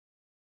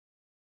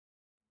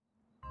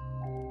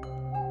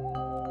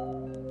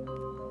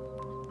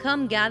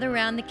Come gather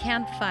round the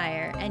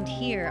campfire and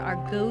hear our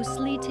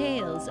ghostly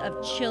tales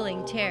of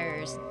chilling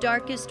terrors,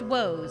 darkest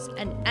woes,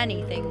 and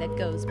anything that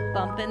goes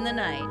bump in the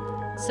night.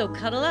 So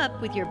cuddle up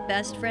with your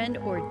best friend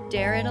or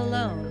dare it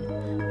alone.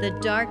 The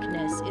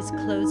darkness is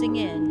closing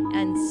in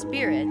and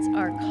spirits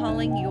are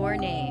calling your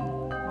name.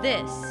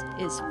 This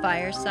is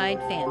Fireside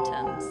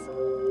Phantoms.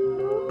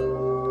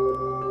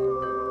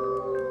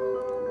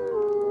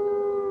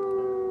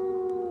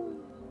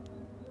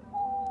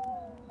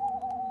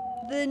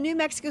 The New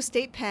Mexico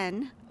State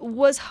Pen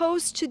was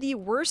host to the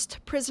worst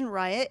prison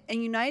riot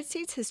in United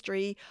States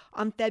history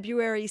on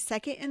February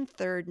 2nd and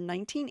 3rd,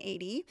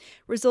 1980,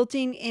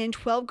 resulting in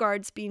 12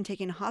 guards being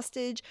taken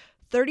hostage,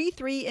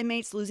 33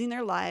 inmates losing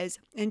their lives,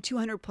 and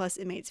 200 plus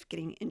inmates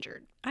getting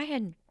injured. I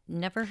had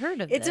never heard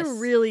of It's this. a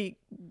really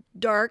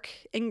dark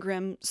and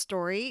grim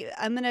story.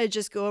 I'm going to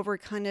just go over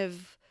kind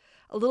of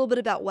a little bit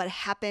about what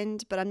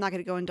happened, but I'm not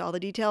going to go into all the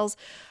details.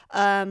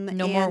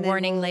 No more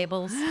warning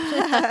labels.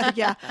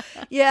 Yeah.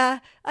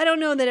 I don't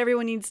know that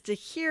everyone needs to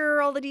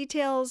hear all the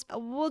details.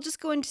 We'll just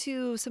go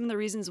into some of the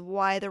reasons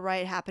why the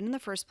riot happened in the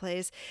first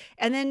place.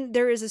 And then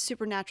there is a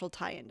supernatural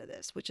tie into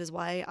this, which is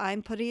why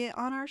I'm putting it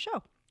on our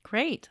show.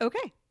 Great.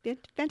 Okay.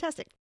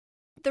 Fantastic.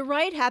 The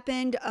riot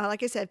happened,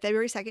 like I said,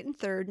 February 2nd and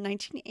 3rd,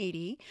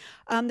 1980.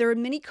 There were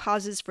many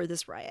causes for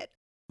this riot.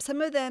 Some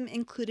of them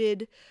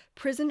included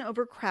prison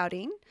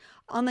overcrowding.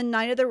 On the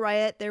night of the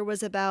riot, there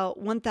was about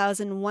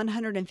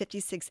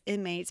 1,156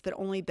 inmates, but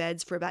only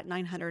beds for about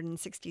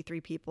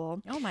 963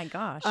 people. Oh my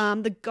gosh.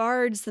 The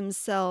guards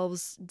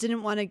themselves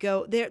didn't want to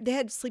go. They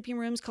had sleeping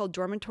rooms called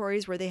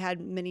dormitories where they had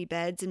many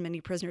beds and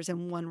many prisoners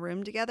in one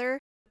room together.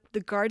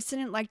 The guards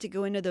didn't like to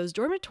go into those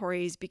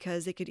dormitories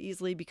because they could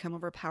easily become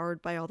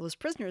overpowered by all those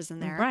prisoners in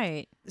there.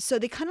 Right. So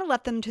they kind of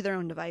left them to their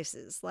own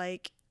devices.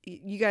 Like,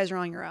 you guys are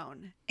on your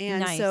own.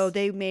 And Nice. so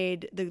they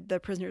made, the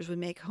prisoners would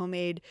make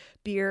homemade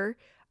beer.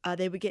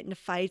 They would get into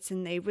fights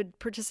and they would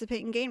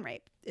participate in gang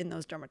rape in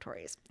those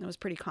dormitories. It was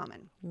pretty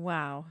common.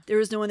 Wow. There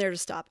was no one there to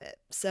stop it.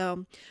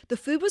 So the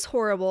food was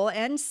horrible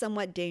and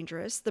somewhat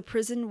dangerous. The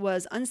prison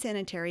was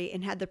unsanitary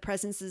and had the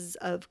presences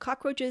of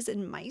cockroaches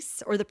and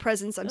mice, or the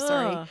presence of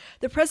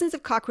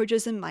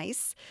cockroaches and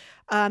mice.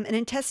 An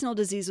intestinal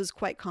disease was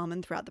quite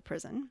common throughout the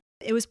prison.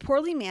 It was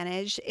poorly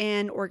managed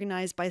and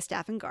organized by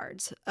staff and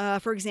guards.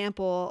 For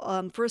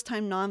example,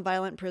 first-time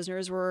nonviolent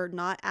prisoners were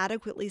not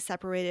adequately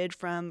separated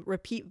from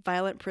repeat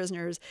violent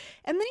prisoners,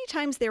 and many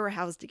times they were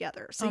housed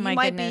together. So you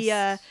might be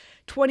a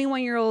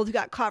 21-year-old who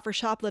got caught for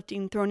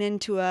shoplifting thrown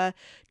into a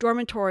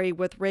dormitory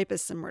with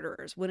rapists and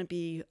murderers. Wouldn't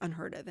be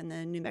unheard of in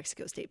the New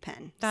Mexico State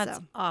Pen. That's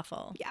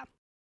awful. Yeah.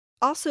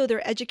 Also,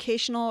 their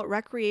educational,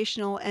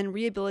 recreational, and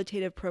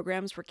rehabilitative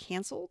programs were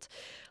canceled,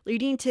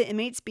 leading to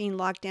inmates being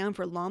locked down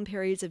for long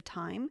periods of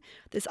time.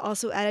 This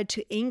also added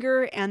to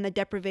anger and the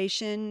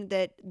deprivation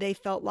that they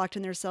felt locked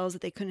in their cells,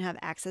 that they couldn't have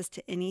access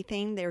to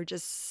anything. They were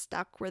just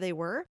stuck where they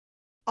were.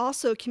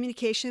 Also,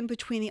 communication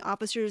between the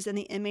officers and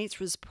the inmates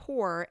was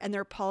poor, and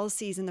their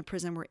policies in the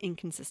prison were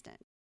inconsistent.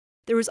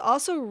 There was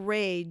also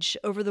rage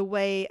over the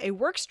way a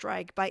work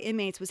strike by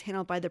inmates was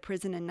handled by the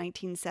prison in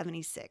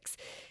 1976.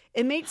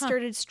 Inmates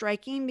started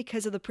striking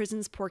because of the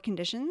prison's poor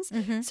conditions.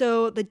 Mm-hmm.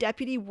 So the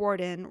deputy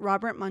warden,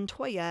 Robert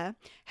Montoya,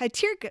 had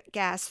tear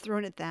gas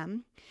thrown at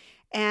them.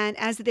 And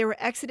as they were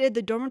exited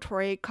the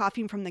dormitory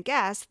coughing from the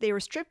gas, they were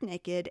stripped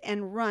naked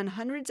and run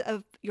hundreds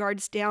of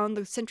yards down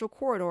the central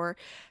corridor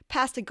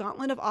past a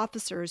gauntlet of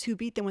officers who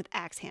beat them with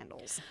axe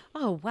handles.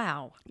 Oh,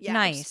 wow. Yeah,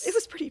 Nice. It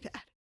was pretty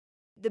bad.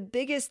 The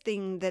biggest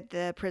thing that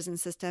the prison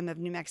system of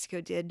New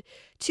Mexico did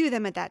to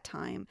them at that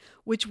time,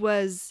 which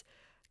was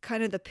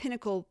kind of the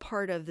pinnacle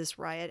part of this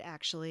riot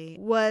actually,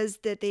 was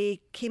that they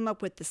came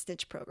up with the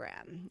snitch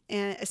program.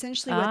 And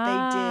essentially what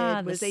they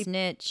did was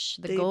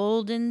the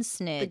golden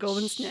snitch. The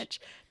golden snitch.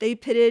 They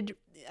pitted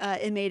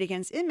inmate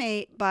against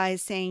inmate by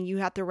saying you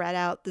have to rat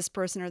out this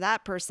person or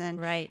that person.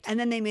 Right. And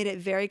then they made it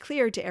very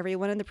clear to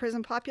everyone in the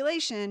prison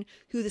population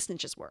who the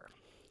snitches were.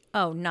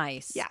 Oh,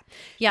 nice. Yeah.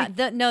 Yeah.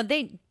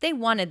 They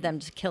wanted them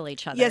to kill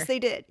each other. Yes, they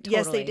did. Totally.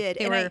 Yes, they did.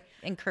 They were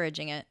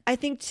encouraging it. I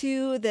think,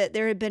 too, that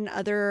there had been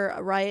other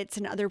riots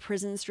in other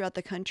prisons throughout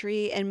the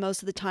country. And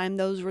most of the time,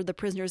 those were the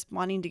prisoners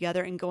bonding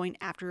together and going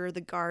after the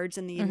guards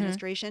and the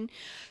administration.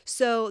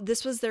 So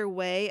this was their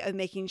way of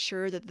making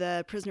sure that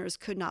the prisoners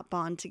could not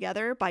bond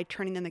together by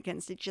turning them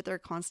against each other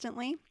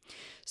constantly.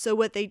 So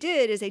what they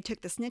did is they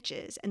took the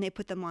snitches and they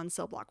put them on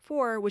cell block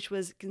 4, which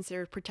was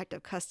considered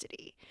protective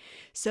custody.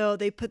 So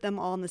they put them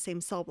all in the same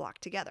cell block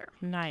together.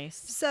 Nice.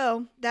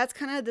 So that's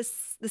kind of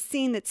the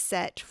scene that's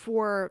set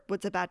for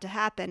what's about to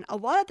happen. A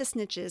lot of the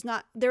snitches,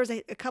 there was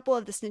a couple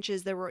of the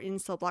snitches that were in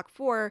cell block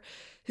 4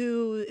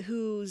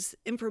 whose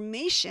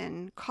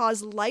information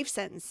caused life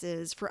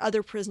sentences for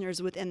other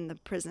prisoners within the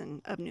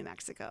prison of New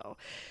Mexico.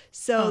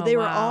 So they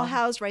were all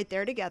housed right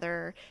there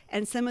together,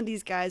 and some of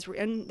these guys were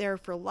in there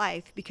for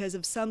life because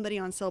of somebody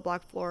on cell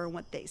block 4 and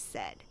what they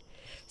said.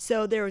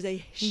 So there was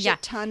a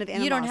shit ton of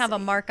animosity. You don't have a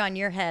mark on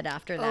your head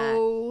after that.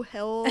 Oh,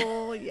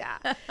 hell yeah.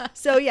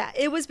 So yeah,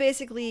 it was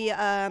basically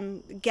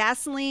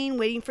gasoline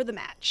waiting for the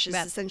match is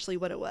essentially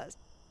what it was.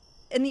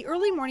 In the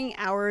early morning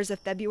hours of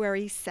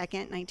February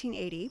 2nd,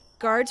 1980,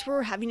 guards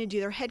were having to do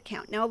their head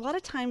count. Now, a lot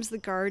of times the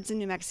guards in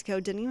New Mexico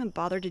didn't even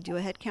bother to do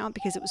a head count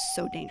because it was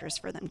so dangerous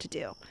for them to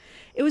do.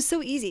 It was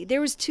so easy. There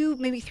was 2,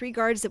 maybe 3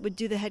 guards that would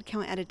do the head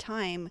count at a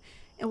time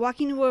and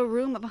walk into a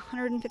room of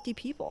 150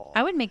 people.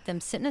 I would make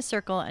them sit in a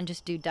circle and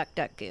just do duck,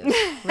 duck, goose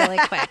really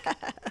quick. Duck,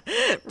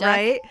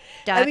 right?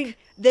 Duck, I mean,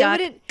 they duck,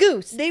 wouldn't.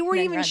 goose. They weren't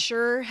even run.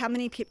 sure how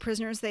many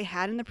prisoners they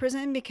had in the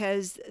prison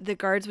because the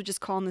guards would just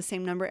call in the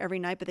same number every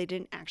night, but they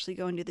didn't actually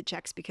go and do the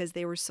checks because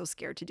they were so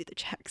scared to do the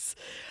checks.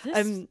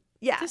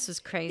 Yeah, This is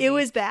crazy. it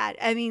was bad.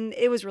 I mean,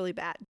 it was really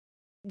bad.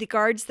 The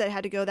guards that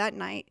had to go that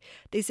night,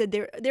 they said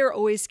they're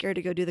always scared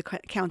to go do the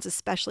counts,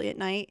 especially at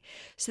night.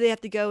 So they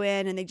have to go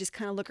in and they just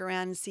kind of look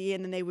around and see,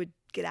 and then they would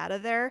get out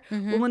of there.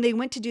 Mm-hmm. Well, when they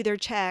went to do their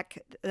check,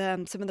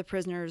 some of the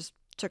prisoners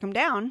took them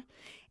down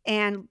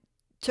and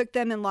took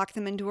them and locked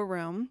them into a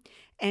room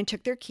and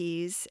took their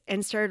keys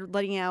and started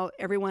letting out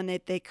everyone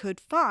that they could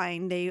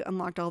find. They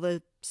unlocked all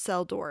the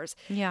cell doors.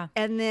 Yeah.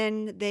 And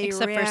then they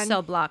Except ran. for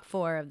cell block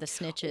 4 of the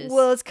snitches.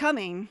 Well, it's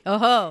coming.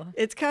 Oh.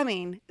 It's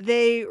coming.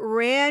 They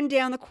ran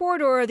down the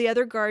corridor. The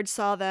other guards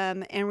saw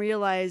them and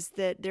realized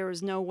that there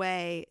was no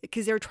way,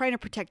 because they were trying to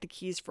protect the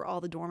keys for all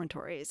the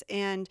dormitories.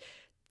 And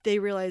they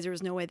realized there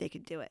was no way they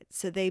could do it.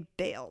 So they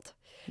bailed.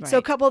 Right. So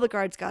a couple of the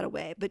guards got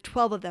away, but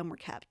 12 of them were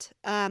kept.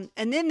 And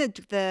then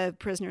the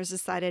prisoners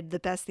decided the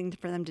best thing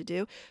for them to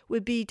do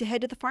would be to head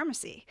to the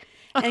pharmacy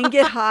and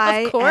get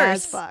high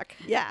as fuck.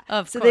 Yeah.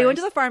 So they went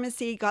to the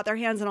pharmacy, got their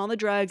hands on all the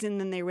drugs, and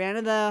then they ran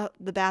to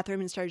the bathroom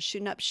and started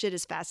shooting up shit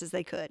as fast as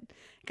they could.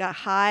 Got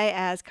high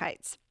as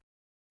kites.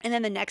 And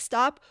then the next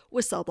stop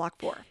was cell block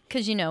 4.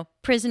 Because,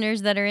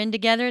 prisoners that are in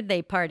together,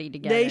 they party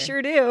together. They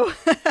sure do.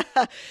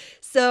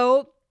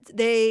 So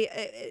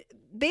they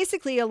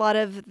basically, a lot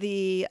of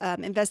the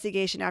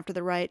investigation after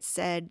the riot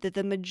said that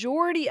the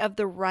majority of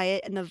the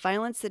riot and the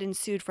violence that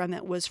ensued from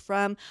it was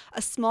from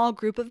a small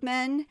group of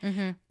men.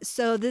 Mm-hmm.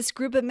 So this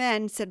group of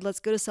men said, let's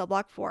go to cell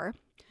block 4.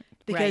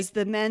 Because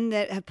the men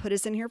that have put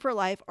us in here for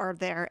life are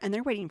there and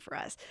they're waiting for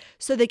us.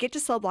 So they get to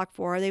cell block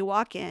 4, they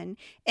walk in,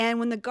 and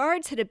when the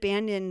guards had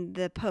abandoned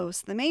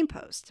the main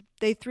post,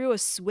 they threw a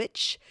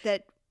switch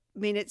that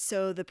made it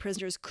so the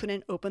prisoners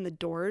couldn't open the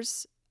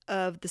doors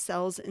of the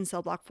cells in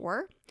cell block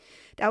 4.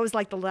 That was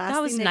like the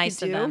last thing they nice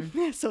could do. of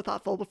them. So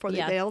thoughtful before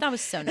they bailed. That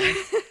was so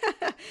nice.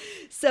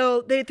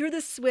 So they threw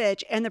the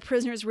switch and the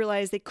prisoners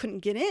realized they couldn't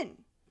get in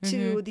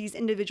to these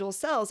individual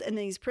cells, and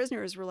these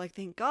prisoners were like,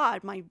 thank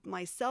God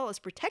my cell is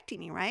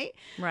protecting me, right?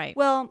 Right.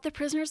 Well, the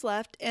prisoners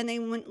left and they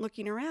went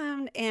looking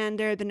around, and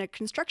there had been a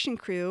construction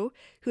crew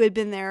who had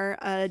been there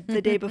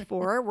the day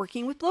before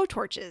working with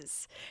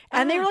blowtorches,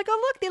 and they were like,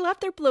 oh look, they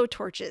left their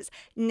blowtorches,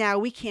 now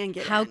we can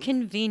get How in.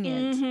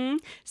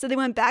 convenient. So they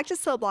went back to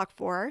cell block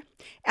 4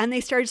 and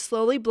they started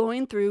slowly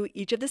blowing through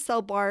each of the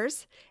cell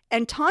bars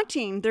and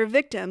taunting their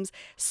victims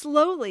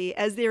slowly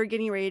as they were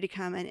getting ready to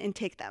come in and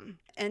take them.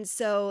 And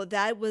so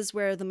that was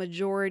where the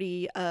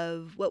majority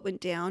of what went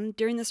down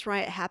during this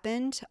riot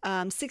happened.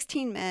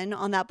 16 men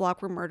on that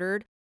block were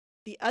murdered.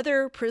 The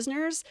other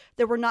prisoners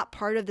that were not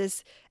part of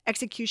this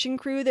execution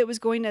crew that was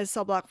going to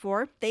cell block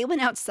 4, they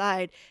went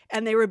outside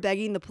and they were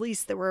begging the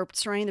police that were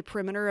surrounding the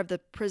perimeter of the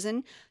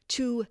prison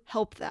to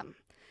help them.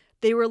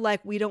 They were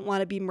like, we don't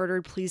want to be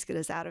murdered. Please get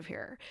us out of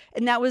here.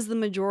 And that was the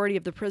majority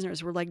of the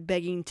prisoners were like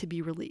begging to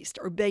be released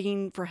or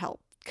begging for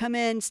help. Come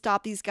in,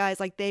 stop these guys.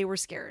 Like they were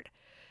scared.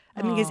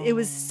 I mean, because it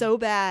was so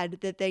bad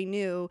that they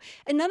knew,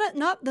 and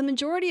not the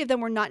majority of them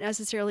were not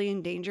necessarily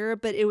in danger,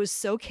 but it was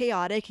so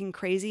chaotic and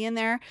crazy in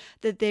there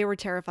that they were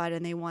terrified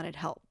and they wanted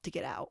help to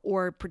get out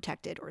or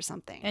protected or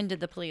something. And did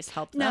the police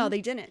help them? No,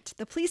 they didn't.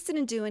 The police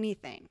didn't do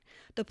anything.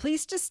 The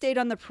police just stayed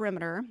on the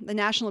perimeter. The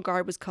National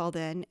Guard was called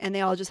in, and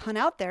they all just hung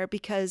out there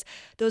because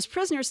those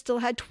prisoners still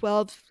had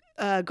 12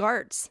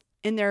 guards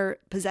in their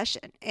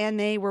possession, and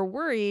they were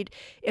worried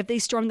if they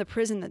stormed the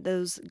prison that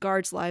those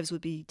guards' lives would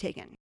be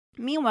taken.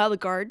 Meanwhile, the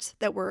guards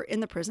that were in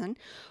the prison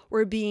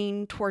were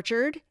being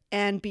tortured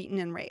and beaten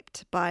and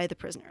raped by the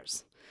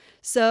prisoners.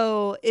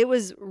 So it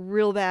was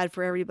real bad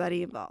for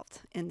everybody involved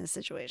in this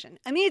situation.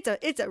 I mean,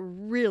 it's a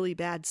really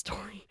bad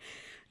story.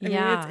 I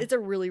mean, it's a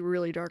really,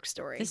 really dark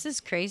story. This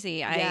is crazy.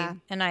 Yeah.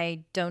 I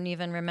don't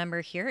even remember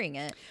hearing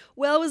it.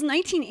 Well, it was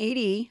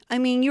 1980. I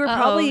mean, you were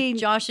probably...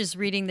 Josh is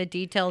reading the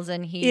details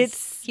and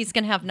he's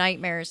going to have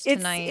nightmares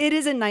tonight. It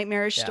is a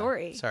nightmarish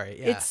story.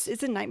 Sorry, yeah.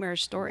 It's a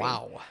nightmarish story.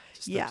 Wow.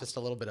 Just a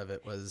little bit of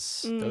it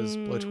was those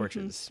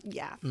blowtorches.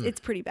 Yeah,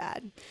 it's pretty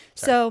bad.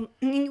 So,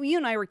 I mean, you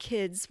and I were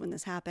kids when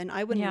this happened.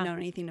 I wouldn't have known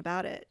anything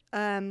about it.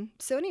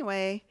 So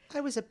anyway.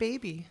 I was a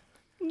baby.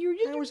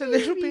 I was a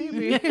little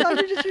baby. I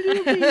was just a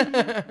little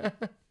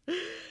baby.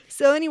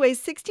 So anyway,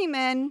 60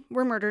 men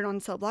were murdered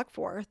on cell block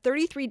 4.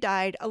 33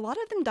 died. A lot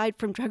of them died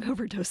from drug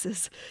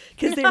overdoses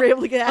because they were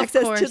able to get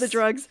access to the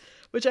drugs,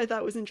 which I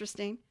thought was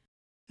interesting.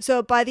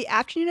 So by the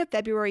afternoon of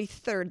February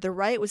 3rd, the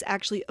riot was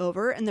actually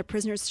over and the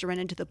prisoners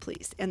surrendered to the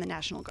police and the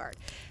National Guard.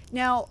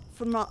 Now,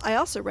 from what I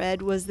also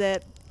read was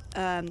that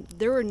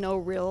there were no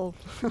real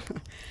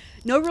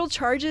No real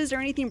charges or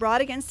anything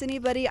brought against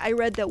anybody. I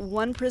read that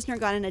one prisoner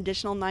got an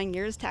additional 9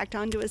 years tacked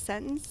onto his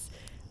sentence,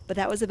 but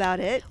that was about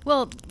it.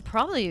 Well,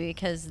 probably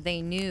because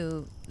they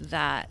knew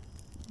that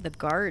the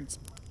guards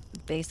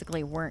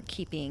basically weren't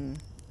keeping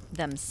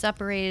them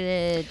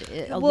separated.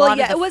 It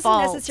wasn't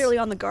necessarily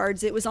on the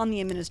guards. It was on the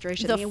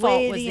administration. The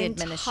way fault was the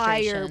the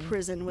entire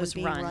prison was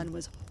being run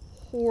was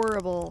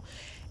horrible.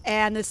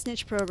 And the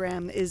snitch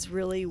program is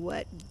really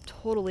what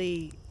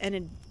totally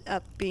ended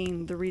up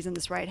being the reason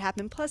this riot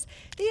happened. Plus,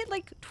 they had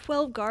like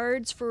 12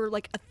 guards for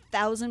like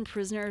 1,000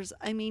 prisoners.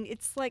 I mean,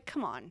 it's like,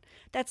 come on,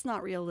 that's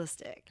not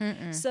realistic.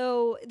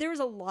 So there was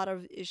a lot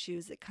of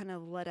issues that kind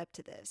of led up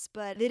to this,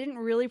 but they didn't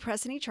really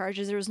press any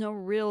charges. There was no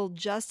real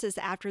justice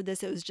after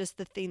this. It was just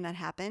the thing that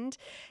happened.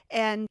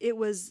 And it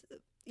was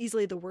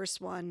easily the worst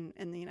one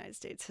in the United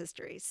States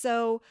history.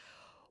 So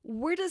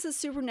where does the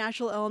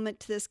supernatural element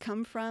to this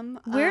come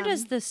from? Where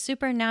does the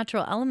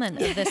supernatural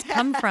element of this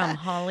come from,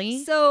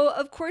 Holly? So,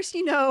 of course,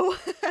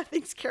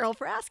 thanks, Carol,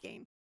 for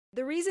asking.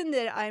 The reason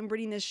that I'm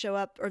bringing this show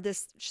up, or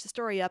this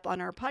story up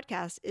on our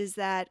podcast, is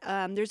that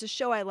there's a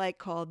show I like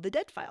called The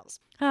Dead Files.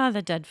 Ah,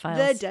 The Dead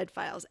Files. The Dead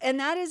Files. And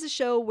that is a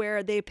show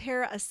where they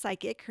pair a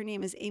psychic, her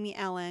name is Amy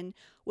Allen,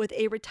 with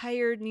a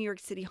retired New York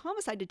City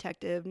homicide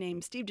detective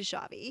named Steve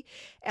DeShavi.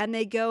 And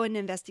they go and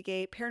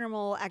investigate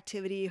paranormal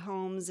activity,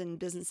 homes and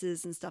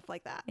businesses and stuff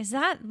like that. Is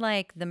that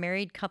like The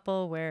Married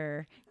Couple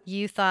where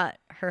you thought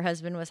her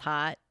husband was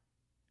hot?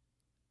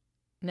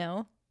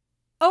 No?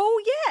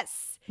 Oh,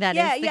 yes. That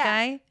is the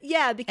guy?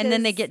 Yeah, because... And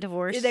then they get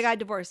divorced? They got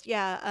divorced,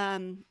 yeah.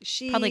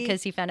 Probably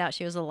because he found out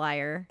she was a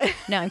liar.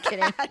 No, I'm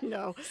kidding.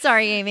 No.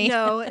 Sorry, Amy.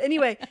 No.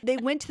 Anyway, they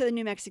went to the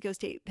New Mexico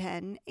State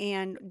Pen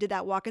and did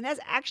that walk. And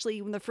that's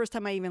actually the first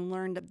time I even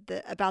learned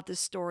about this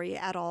story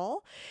at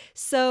all.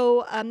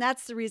 So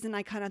that's the reason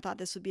I kind of thought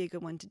this would be a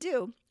good one to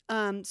do.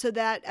 So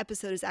that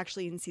episode is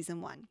actually in season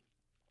 1.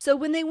 So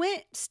when they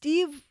went,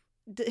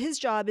 his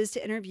job is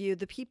to interview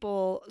the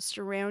people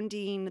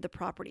surrounding the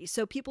property.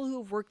 So people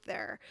who have worked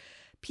there,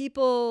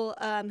 people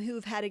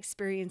who've had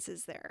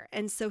experiences there.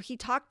 And so he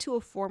talked to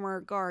a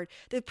former guard.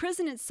 The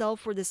prison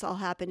itself where this all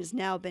happened has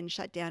now been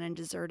shut down and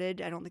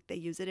deserted. I don't think they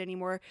use it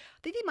anymore. I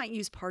think they might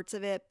use parts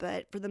of it,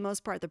 but for the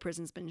most part, the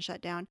prison's been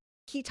shut down.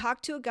 He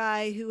talked to a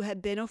guy who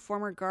had been a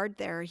former guard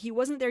there. He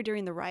wasn't there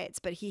during the riots,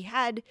 but he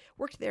had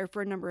worked there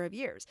for a number of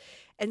years.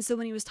 And so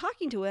when he was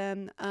talking to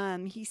him,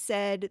 he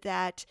said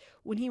that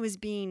when he was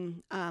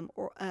being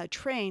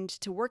trained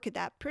to work at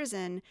that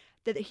prison,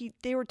 that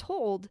they were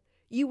told,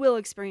 you will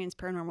experience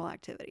paranormal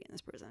activity in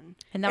this prison.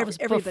 And that was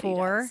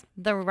before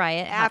the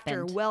riot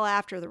happened? Well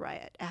after the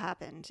riot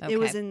happened. Okay. It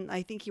was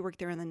I think he worked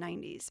there in the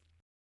 90s.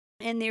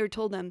 And they were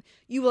told them,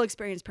 you will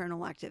experience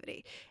paranormal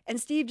activity. And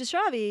Steve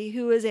DeShavi,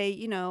 who is a,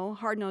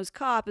 hard-nosed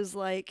cop, is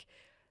like,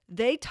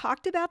 they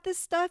talked about this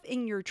stuff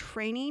in your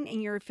training,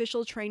 in your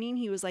official training?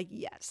 He was like,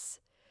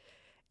 yes.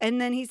 And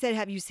then he said,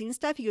 have you seen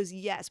stuff? He goes,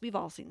 yes, we've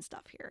all seen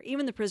stuff here.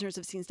 Even the prisoners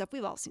have seen stuff.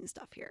 We've all seen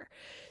stuff here.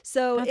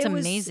 So that's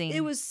amazing.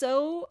 It was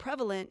so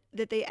prevalent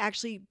that they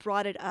actually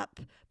brought it up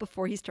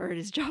before he started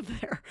his job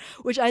there,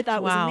 which I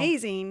thought was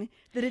amazing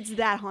that it's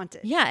that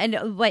haunted. Yeah.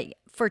 And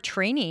for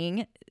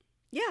training...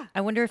 Yeah.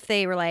 I wonder if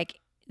they were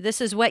like,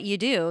 this is what you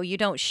do. You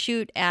don't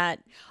shoot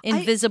at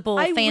invisible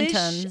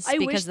phantoms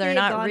because they're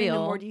not real.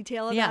 Into more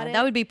detail about it.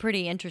 That would be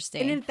pretty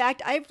interesting. And in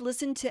fact, I've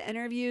listened to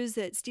interviews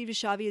that Steve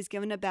DeShavi has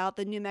given about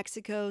the New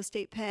Mexico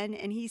State Pen,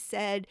 and he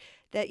said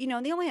that,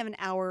 they only have an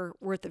hour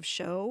worth of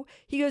show.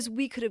 He goes,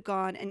 we could have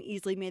gone and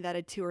easily made that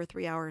a 2 or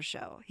 3 hour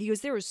show. He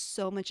goes, there was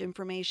so much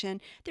information.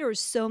 There were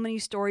so many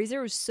stories. There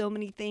were so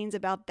many things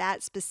about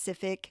that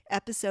specific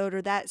episode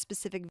or that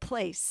specific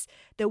place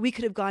that we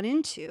could have gone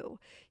into.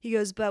 He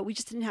goes, but we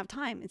just didn't have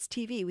time. It's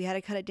TV. We had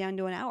to cut it down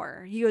to an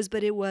hour. He goes,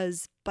 but it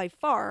was by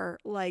far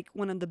like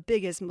one of the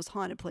biggest, most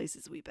haunted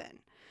places we've been.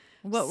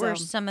 What were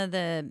some of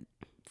the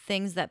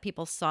things that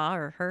people saw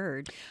or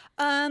heard?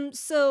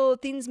 So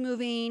things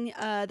moving,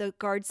 the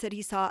guard said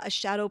he saw a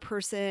shadow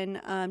person,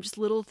 just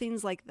little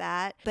things like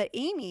that. But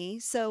Amy,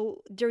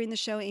 so during the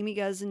show, Amy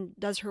goes and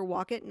does her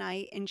walk at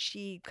night, and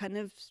she kind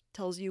of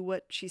tells you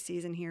what she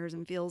sees and hears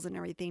and feels and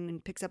everything,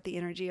 and picks up the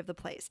energy of the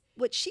place.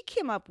 What she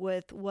came up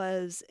with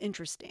was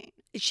interesting.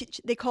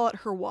 They call it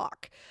her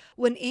walk.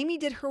 When Amy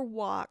did her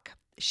walk,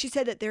 she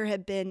said that there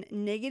had been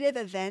negative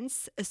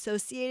events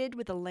associated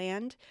with the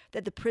land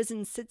that the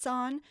prison sits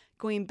on,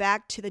 going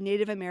back to the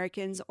Native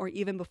Americans or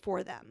even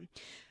before them.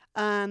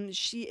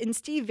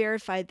 Steve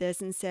verified this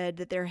and said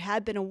that there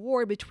had been a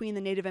war between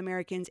the Native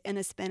Americans and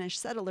the Spanish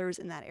settlers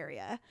in that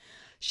area.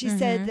 She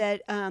said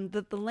that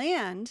the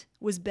land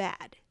was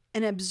bad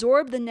and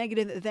absorbed the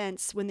negative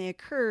events when they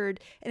occurred.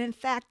 And in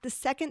fact, the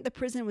second the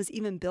prison was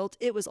even built,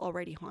 it was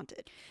already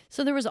haunted.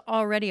 So there was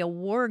already a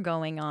war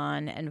going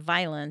on and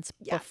violence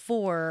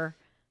before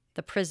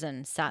the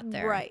prison sat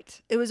there.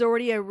 Right. It was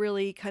already a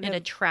really It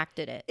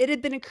attracted it. It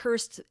had been a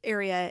cursed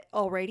area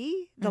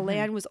already. The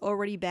land was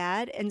already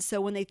bad. And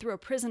so when they threw a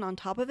prison on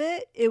top of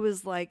it, it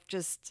was like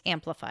just...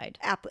 amplified.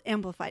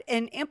 Amplified.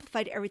 And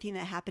amplified everything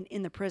that happened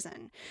in the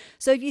prison.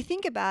 So if you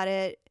think about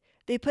it,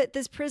 They put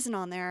this prison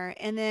on there,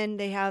 and then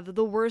they have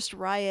the worst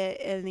riot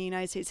in the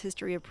United States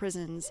history of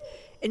prisons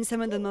and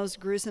some of the most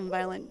gruesome,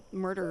 violent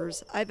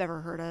murders I've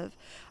ever heard of.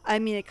 I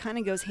mean, it kind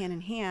of goes hand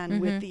in hand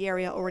with the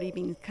area already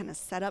being kind of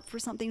set up for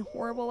something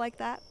horrible like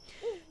that.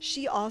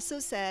 She also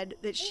said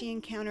that she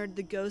encountered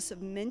the ghosts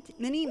of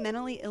many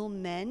mentally ill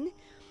men,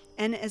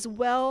 and as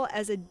well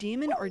as a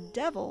demon or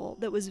devil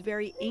that was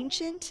very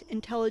ancient,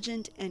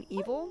 intelligent, and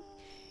evil.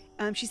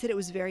 She said it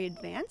was very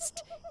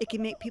advanced. It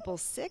can make people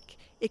sick.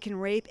 It can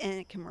rape, and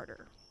it can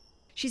murder.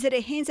 She said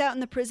it hangs out in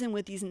the prison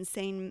with these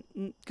insane,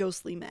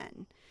 ghostly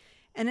men.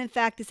 And in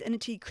fact, this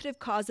entity could have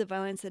caused the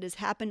violence that has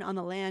happened on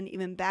the land,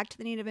 even back to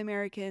the Native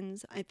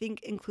Americans, I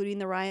think including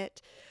the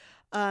riot.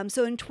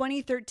 So in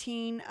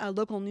 2013, a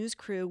local news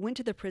crew went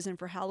to the prison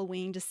for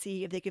Halloween to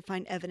see if they could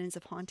find evidence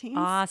of hauntings.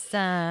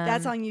 Awesome.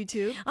 That's on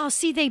YouTube. Oh,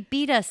 see, they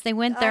beat us. They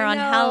went there I on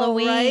know,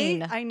 Halloween.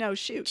 Right? I know.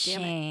 Shoot.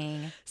 Damn it.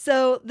 Dang.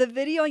 So the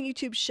video on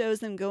YouTube shows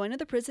them go into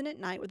the prison at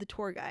night with a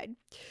tour guide.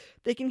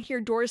 They can hear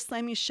doors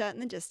slamming shut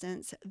in the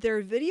distance. Their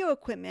video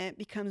equipment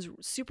becomes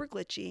super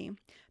glitchy.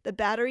 The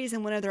batteries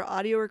in one of their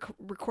audio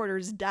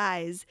recorders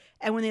dies.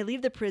 And when they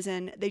leave the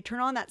prison, they turn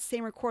on that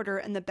same recorder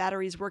and the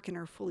batteries work and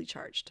are fully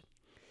charged.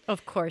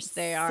 Of course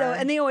they are. So,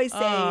 and they always say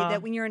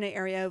that when you're in an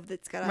area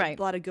that's got a Right.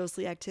 lot of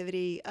ghostly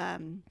activity,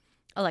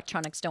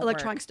 Electronics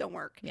don't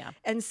work. Yeah.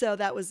 And so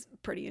that was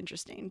pretty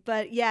interesting.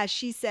 But yeah,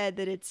 she said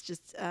that it's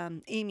just,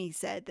 Amy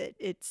said that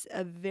it's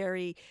a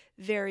very,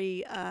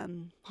 very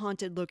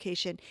haunted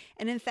location.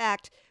 And in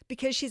fact,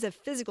 because she's a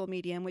physical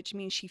medium, which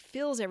means she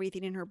feels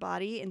everything in her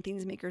body and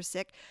things make her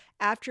sick,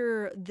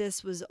 after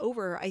this was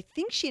over, I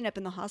think she ended up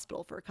in the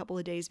hospital for a couple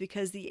of days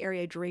because the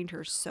area drained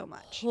her so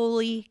much.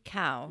 Holy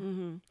cow.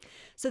 Mm-hmm.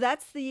 So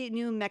that's the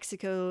New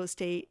Mexico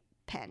State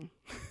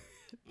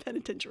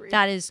penitentiary.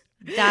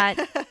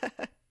 That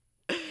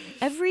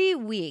every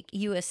week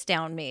you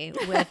astound me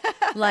with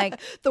like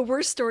the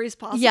worst stories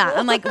possible. Yeah,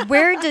 I'm like,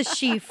 where does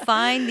she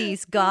find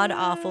these god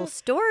awful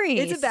stories?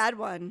 It's a bad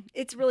one.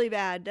 It's really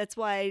bad. That's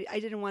why I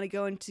didn't want to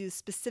go into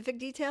specific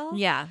detail.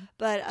 Yeah.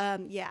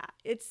 But yeah,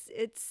 it's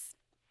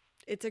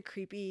a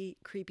creepy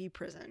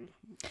prison.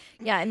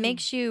 Yeah, it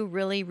makes you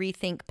really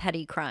rethink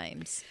petty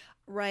crimes.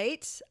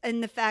 Right?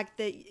 And the fact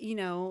that,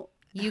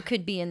 You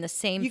could be in the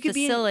same could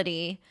be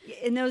facility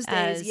in those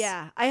days, as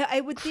yeah.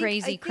 I would think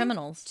crazy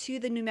criminals. To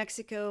the New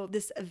Mexico,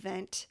 this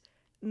event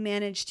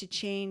managed to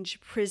change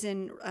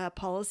prison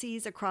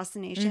policies across the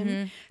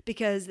nation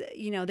because,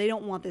 they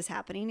don't want this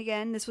happening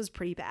again. This was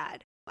pretty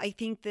bad. I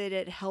think that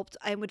it helped.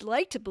 I would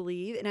like to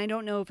believe, and I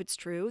don't know if it's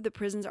true, the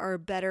prisons are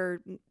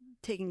better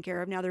taken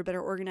care of now. They're better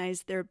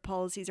organized. Their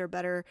policies are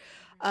better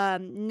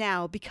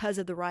now because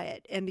of the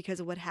riot and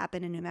because of what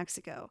happened in New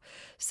Mexico.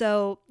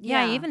 So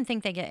Yeah, I even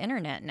think they get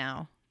internet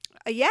now.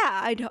 Yeah,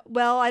 I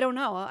don't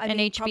know. And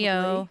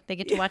HBO, probably. they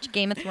get to watch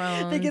Game of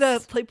Thrones. They get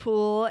to play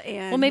pool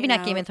and maybe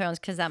not Game of Thrones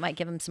because that might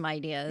give them some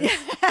ideas.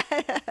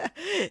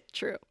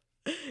 True.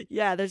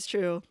 Yeah, that's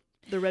true.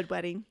 The Red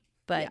Wedding.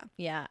 But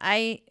yeah,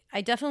 I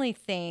definitely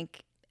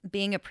think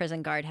being a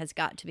prison guard has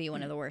got to be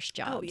one of the worst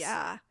jobs. Oh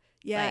yeah.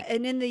 Yeah,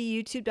 and in the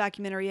YouTube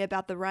documentary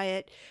about the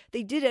riot,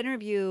 they did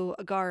interview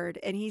a guard,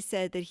 and he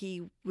said that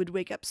he would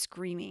wake up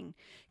screaming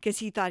because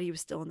he thought he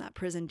was still in that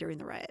prison during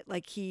the riot.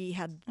 Like he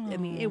had, I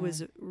mean, it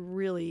was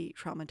really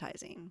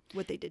traumatizing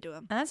what they did to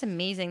him. That's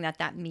amazing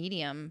that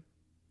medium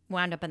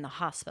wound up in the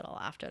hospital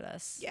after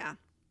this. Yeah.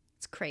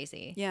 It's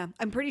crazy. Yeah,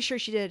 I'm pretty sure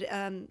she did.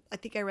 I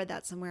think I read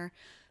that somewhere.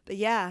 But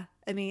yeah,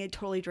 I mean, it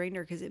totally drained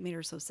her because it made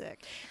her so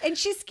sick. And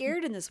she's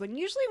scared in this one.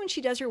 Usually when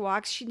she does her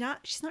walks, she's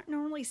not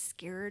normally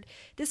scared.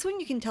 This one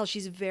you can tell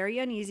she's very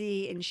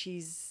uneasy, and she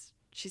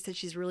said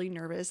she's really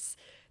nervous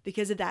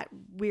because of that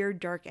weird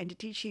dark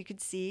entity she could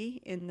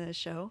see in the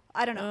show.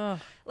 I don't know. Ugh.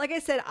 Like I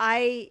said,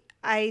 I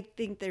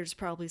think there's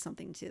probably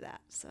something to that.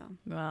 So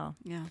Well,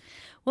 yeah.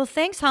 Well,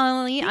 thanks,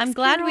 Holly. Thanks, I'm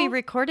glad we Carol.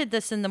 recorded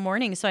this in the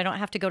morning so I don't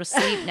have to go to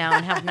sleep now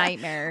and have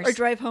nightmares. Or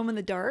drive home in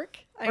the dark.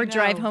 Or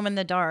drive home in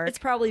the dark. It's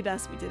probably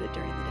best we did it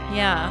during the day.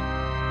 Yeah.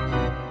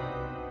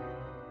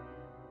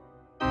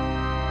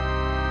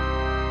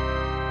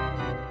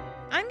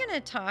 I'm going to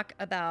talk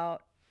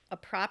about a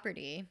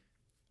property,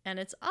 and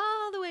it's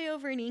all the way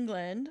over in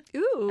England.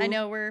 Ooh. I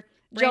know we're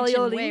Jolly branching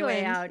old way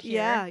England. out here.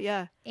 Yeah,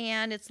 yeah.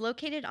 And it's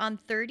located on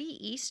 30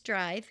 East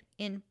Drive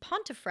in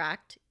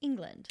Pontefract,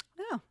 England.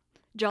 Oh,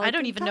 jolly I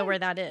don't good even know time. where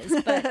that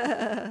is,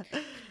 but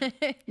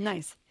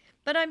Nice.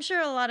 but I'm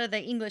sure a lot of the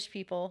English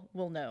people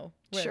will know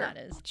where Sure. that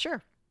is.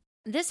 Sure.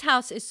 This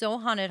house is so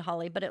haunted,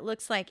 Holly, but it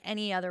looks like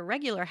any other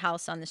regular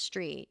house on the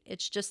street.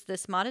 It's just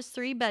this modest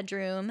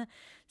 3-bedroom,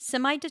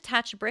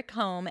 semi-detached brick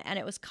home, and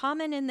it was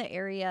common in the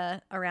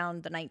area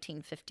around the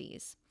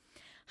 1950s.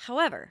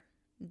 However,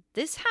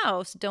 this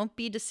house, don't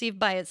be deceived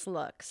by its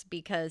looks,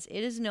 because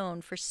it is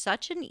known for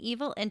such an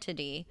evil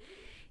entity.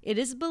 It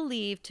is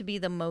believed to be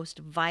the most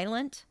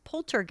violent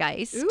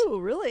poltergeist Ooh,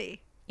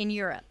 really? in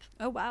Europe.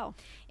 Oh, wow.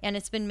 And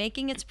it's been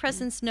making its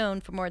presence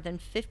known for more than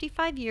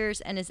 55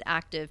 years and is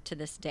active to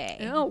this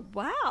day. Oh,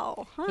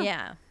 wow. Huh.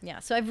 Yeah.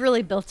 So I've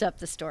really built up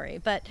the story.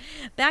 But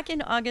back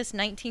in August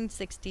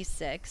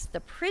 1966, the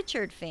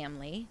Pritchard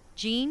family,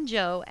 Jean,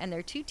 Joe, and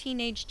their 2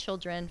 teenage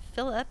children,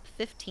 Philip,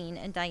 15,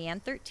 and Diane,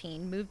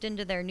 13, moved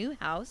into their new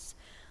house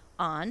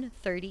on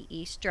 30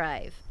 East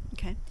Drive.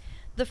 Okay.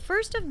 The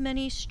first of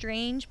many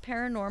strange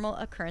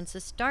paranormal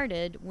occurrences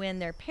started when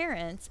their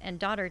parents and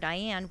daughter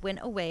Diane went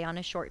away on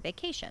a short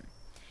vacation,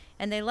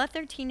 and they left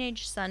their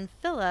teenage son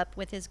Philip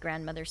with his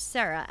grandmother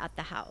Sarah at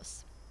the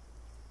house.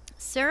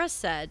 Sarah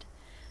said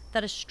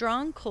that a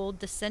strong cold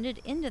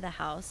descended into the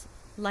house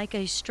like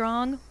a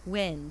strong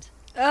wind.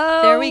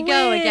 Oh, there we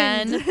go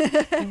wind.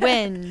 again.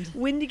 Wind.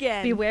 Wind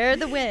again. Beware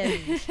the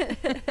wind.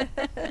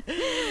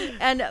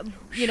 And,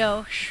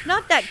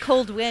 not that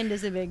cold wind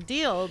is a big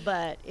deal,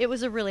 but it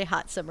was a really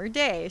hot summer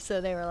day.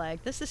 So they were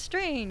like, this is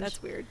strange.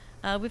 That's weird.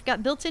 We've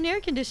got built-in air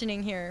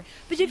conditioning here.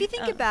 But if you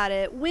think about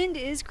it, wind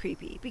is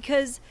creepy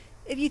because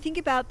if you think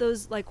about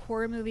those like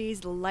horror movies,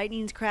 the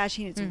lightning's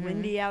crashing, it's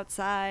windy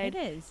outside.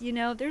 It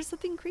is. There's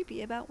something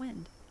creepy about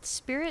wind.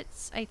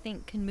 Spirits, I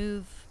think, can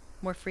move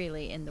more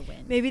freely in the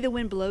wind. Maybe the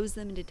wind blows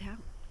them into town.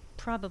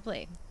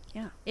 Probably.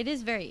 Yeah. It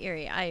is very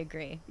eerie. I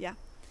agree. Yeah.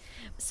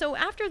 So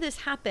after this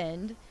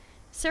happened,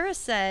 Sarah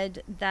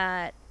said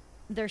that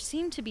there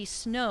seemed to be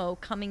snow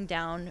coming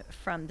down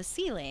from the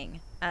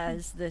ceiling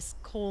as this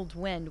cold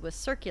wind was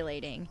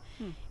circulating.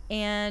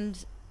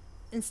 And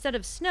instead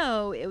of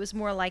snow, it was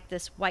more like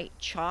this white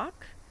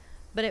chalk,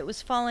 but it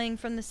was falling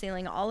from the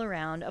ceiling all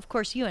around. Of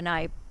course, you and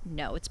I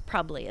know it's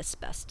probably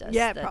asbestos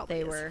Yeah, that probably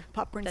they is. were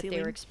Popcorn that ceiling.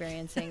 they were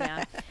experiencing.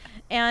 Yeah.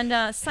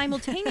 And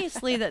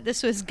simultaneously that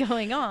this was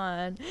going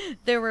on,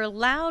 there were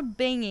loud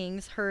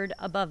bangings heard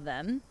above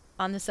them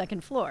on the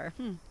second floor.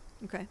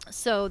 Okay.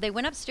 So they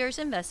went upstairs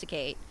to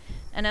investigate,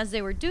 and as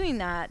they were doing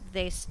that,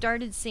 they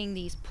started seeing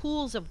these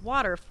pools of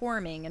water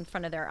forming in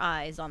front of their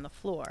eyes on the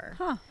floor.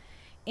 Huh.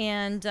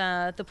 And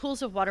the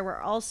pools of water were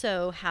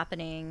also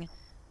happening,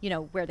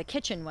 where the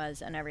kitchen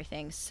was and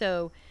everything.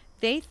 So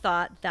they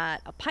thought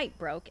that a pipe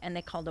broke, and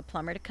they called a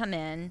plumber to come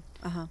in.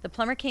 The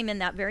plumber came in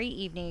that very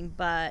evening,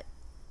 but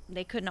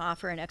they couldn't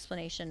offer an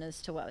explanation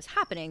as to what was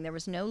happening. There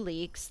was no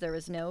leaks. There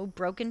was no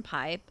broken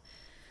pipe.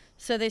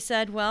 So they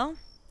said, well,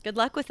 good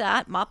luck with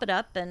that. Mop it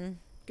up and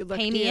Good luck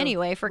pay to me you.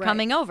 anmiddle for Right.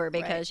 coming over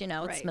because, Right.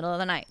 it's Right. middle of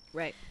the night.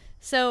 Right.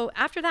 So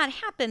after that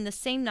happened, the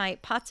same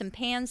night, pots and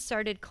pans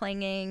started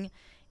clanging.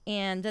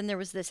 And then there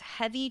was this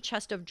heavy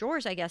chest of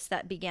drawers, I guess,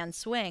 that began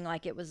swaying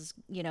like it was,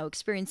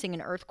 experiencing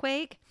an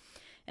earthquake.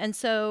 And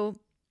so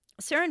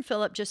Sarah and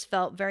Philip just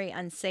felt very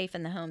unsafe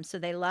in the home. So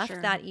they left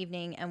Sure. that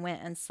evening and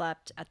went and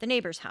slept at the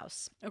neighbor's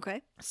house.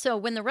 Okay. So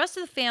when the rest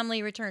of the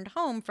family returned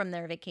home from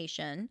their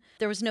vacation,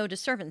 there was no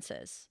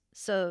disturbances.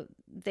 So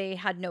they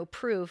had no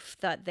proof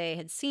that they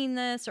had seen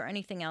this or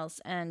anything else.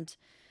 And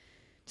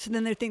So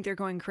then they think they're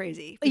going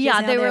crazy. because yeah,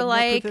 now they were have no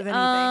like, proof of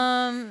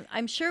anything.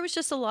 I'm sure it was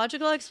just a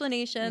logical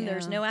explanation.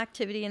 There's Yeah. no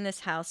activity in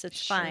this house.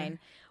 It's Sure. fine.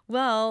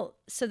 Well,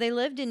 so they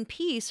lived in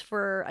peace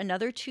for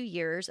another 2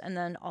 years. And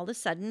then all of a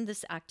sudden,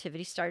 this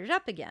activity started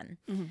up again.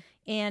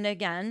 And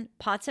again,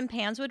 pots and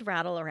pans would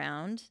rattle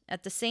around.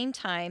 At the same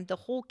time, the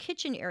whole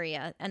kitchen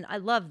area, and I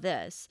love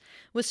this,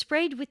 was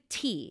sprayed with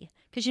tea.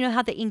 Because you know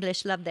how the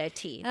English love their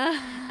tea.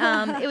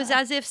 It was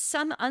as if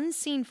some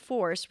unseen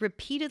force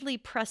repeatedly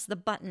pressed the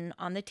button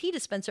on the tea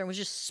dispenser and was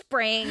just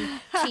spraying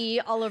tea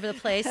all over the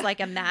place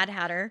like a Mad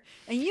Hatter.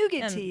 And you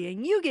get tea,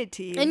 and you get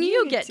tea, And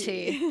you get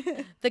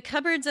tea. The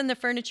cupboards and the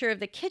furniture of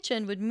the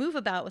kitchen would move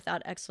about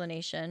without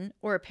explanation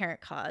or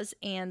apparent cause.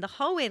 And the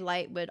hallway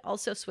light would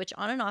also switch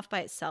on and off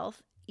by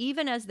itself.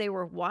 Even as they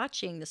were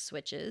watching the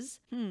switches,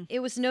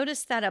 it was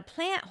noticed that a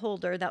plant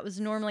holder that was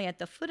normally at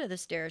the foot of the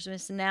stairs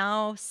was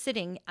now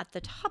sitting at the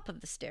top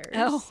of the stairs.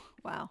 Oh,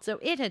 wow. So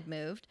it had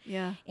moved.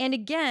 Yeah. And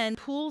again,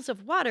 pools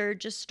of water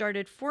just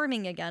started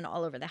forming again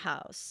all over the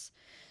house.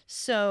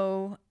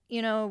 So,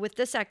 with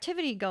this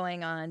activity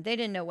going on, they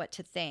didn't know what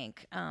to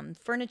think.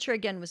 Furniture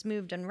again was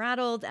moved and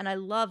rattled. And I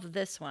love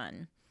this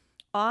one.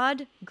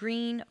 Odd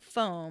green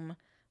foam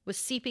was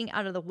seeping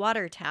out of the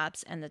water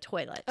taps and the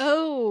toilet.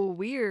 Oh,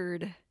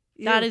 weird.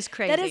 That Ew. is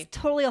crazy. That is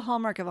totally a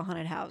hallmark of a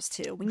haunted house,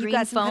 too. When Green you've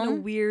got some kind foam?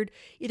 of weird,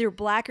 either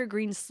black or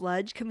green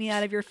sludge coming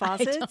out of your I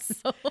don't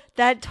faucets, know.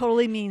 that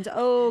totally means,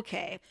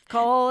 okay,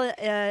 call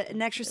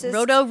an exorcist.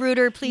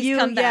 Roto-Rooter, please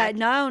come back.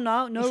 Yeah,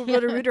 no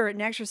Roto-Rooter,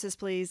 an exorcist,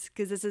 please,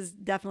 because this is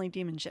definitely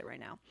demon shit right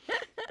now.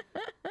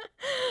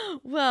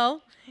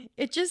 Well,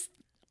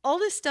 all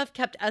this stuff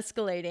kept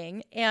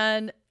escalating,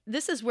 and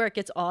this is where it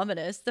gets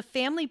ominous. The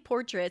family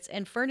portraits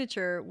and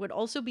furniture would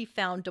also be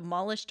found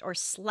demolished or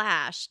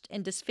slashed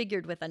and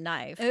disfigured with a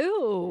knife.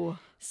 Ooh.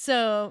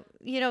 So,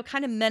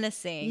 kind of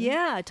menacing.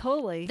 Yeah,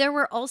 totally. There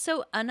were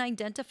also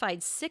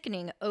unidentified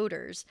sickening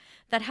odors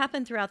that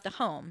happened throughout the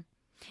home.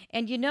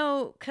 And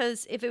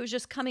because if it was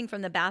just coming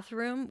from the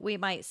bathroom, we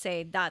might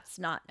say that's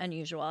not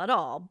unusual at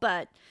all.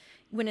 But,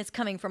 when it's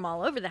coming from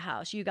all over the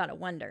house, you got to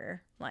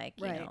wonder, like,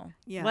 you Right. know,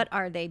 Yeah. what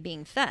are they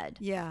being fed?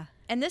 Yeah.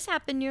 And this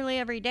happened nearly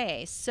every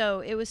day. So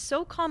it was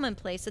so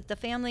commonplace that the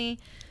family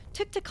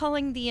took to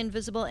calling the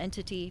invisible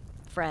entity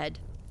Fred.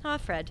 Ah,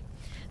 Fred.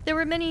 There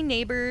were many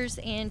neighbors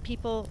and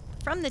people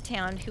from the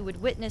town who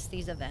would witness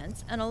these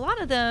events, and a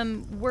lot of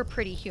them were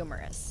pretty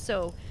humorous.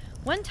 So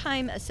one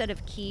time, a set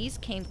of keys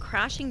came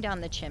crashing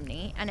down the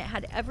chimney, and it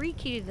had every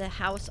key to the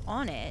house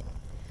on it,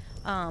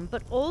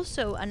 but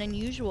also an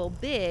unusual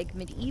big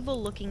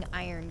medieval-looking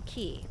iron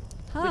key,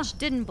 which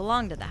didn't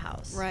belong to the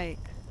house. Right.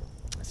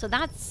 So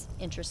that's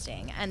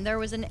interesting. And there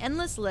was an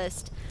endless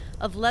list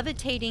of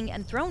levitating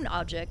and thrown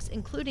objects,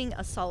 including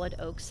a solid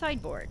oak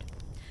sideboard.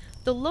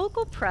 The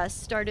local press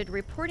started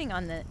reporting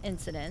on the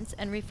incidents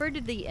and referred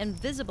to the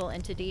invisible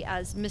entity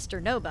as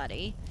Mr.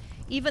 Nobody,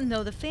 even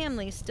though the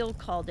family still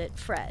called it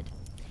Fred.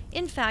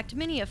 In fact,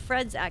 many of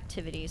Fred's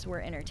activities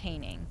were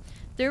entertaining.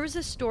 There was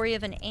a story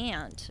of an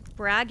aunt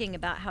bragging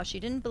about how she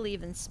didn't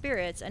believe in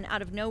spirits, and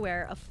out of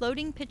nowhere, a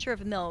floating pitcher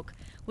of milk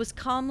was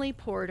calmly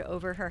poured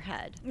over her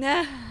head.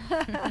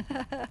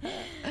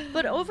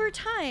 But over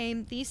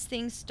time, these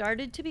things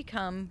started to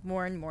become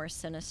more and more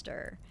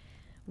sinister.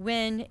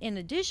 When, in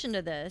addition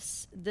to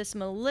this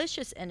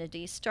malicious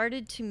entity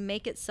started to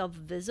make itself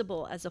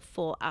visible as a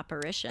full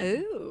apparition.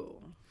 Ooh.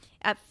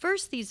 At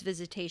first, these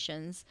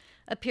visitations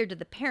appeared to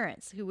the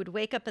parents, who would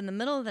wake up in the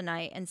middle of the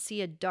night and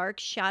see a dark,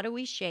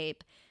 shadowy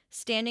shape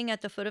standing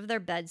at the foot of their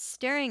bed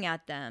staring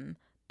at them,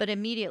 but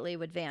immediately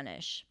would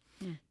vanish.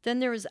 Then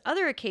there was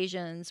other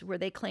occasions where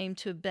they claimed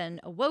to have been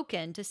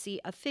awoken to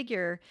see a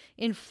figure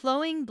in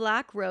flowing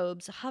black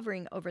robes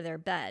hovering over their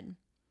bed.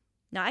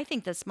 Now, I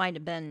think this might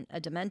have been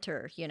a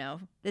Dementor, you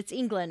know. It's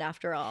England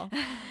after all.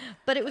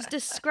 But it was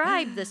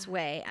described this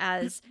way,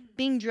 as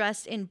being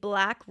dressed in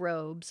black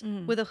robes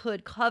with a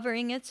hood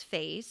covering its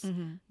face,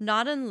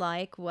 not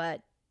unlike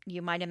what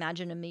you might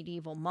imagine a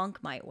medieval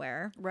monk might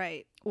wear.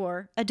 Right.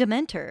 Or a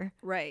Dementor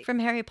Right. from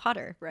Harry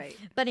Potter. Right.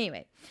 But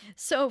anyway,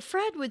 so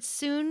Fred would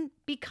soon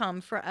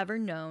become forever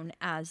known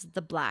as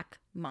the Black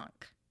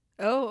Monk.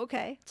 Oh,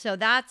 okay. So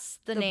that's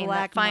the The name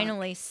Black that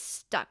finally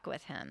stuck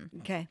with him.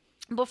 Okay.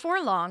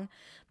 Before long,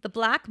 the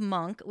Black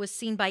Monk was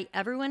seen by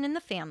everyone in the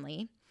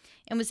family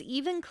and was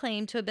even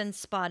claimed to have been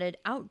spotted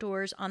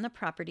outdoors on the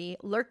property,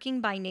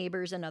 lurking by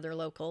neighbors and other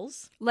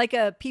locals. Like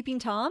a peeping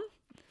Tom?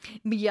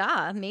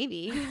 Yeah,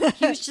 maybe.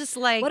 He was just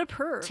like What a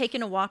perv.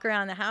 taking a walk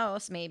around the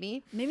house,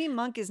 maybe. Maybe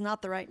monk is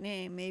not the right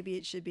name. Maybe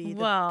it should be the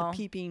Well.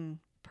 peeping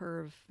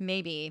perv.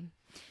 Maybe.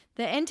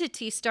 The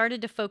entity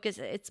started to focus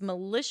its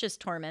malicious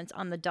torments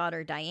on the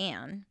daughter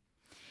Diane,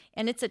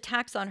 and its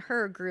attacks on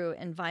her grew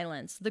in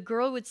violence. The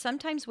girl would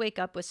sometimes wake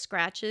up with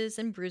scratches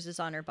and bruises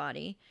on her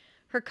body.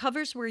 Her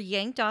covers were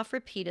yanked off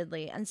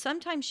repeatedly, and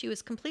sometimes she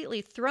was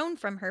completely thrown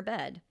from her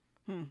bed.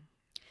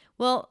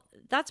 Well,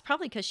 that's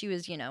probably because she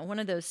was, you know, one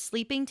of those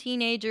sleeping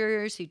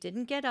teenagers who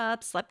didn't get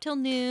up, slept till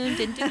noon,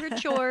 didn't do her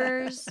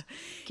chores.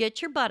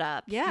 Get your butt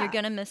up. Yeah. You're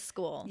going to miss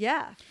school.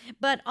 Yeah.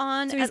 But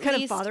on So he's at kind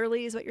least, of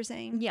fatherly is what you're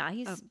saying? Yeah,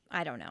 he's,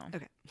 I don't know.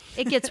 Okay.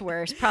 It gets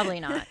worse. Probably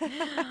not.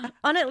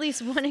 On at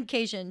least one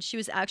occasion, she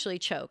was actually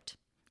choked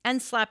and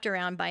slapped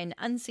around by an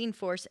unseen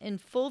force in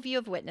full view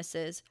of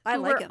witnesses who I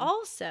like were him.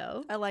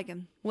 also, I like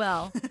him.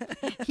 well,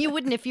 you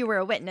wouldn't if you were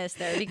a witness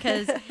there,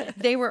 because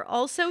they were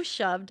also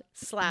shoved,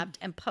 slapped,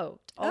 and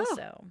poked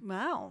also. Oh,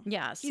 wow.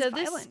 Yeah, He's so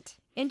this violent.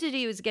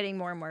 entity was getting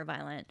more and more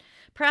violent.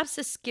 Perhaps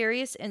the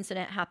scariest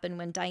incident happened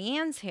when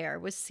Diane's hair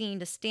was seen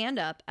to stand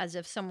up as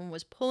if someone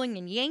was pulling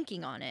and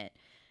yanking on it,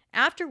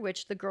 after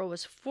which the girl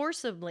was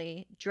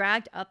forcibly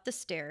dragged up the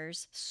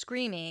stairs,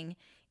 screaming,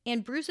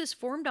 and bruises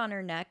formed on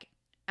her neck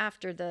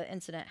after the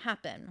incident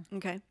happened.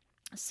 Okay.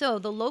 So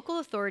the local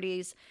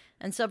authorities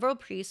and several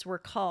priests were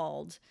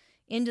called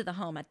into the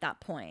home at that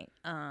point,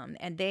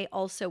 and they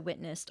also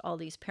witnessed all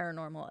these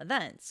paranormal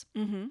events.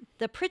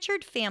 The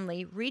Pritchard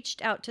family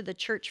reached out to the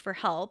church for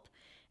help,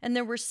 and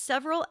there were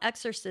several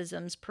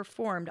exorcisms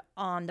performed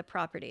on the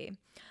property,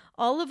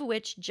 all of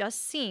which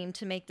just seemed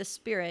to make the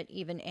spirit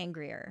even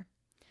angrier.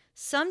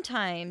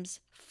 Sometimes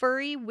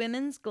furry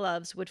women's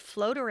gloves would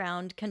float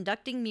around,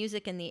 conducting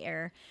music in the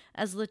air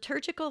as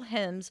liturgical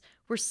hymns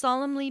were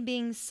solemnly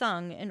being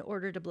sung in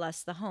order to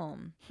bless the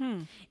home.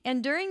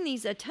 And during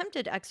these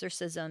attempted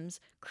exorcisms,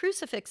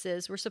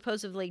 crucifixes were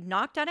supposedly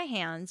knocked out of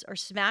hands or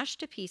smashed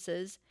to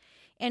pieces,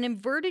 and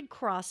inverted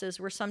crosses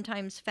were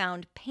sometimes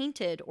found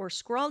painted or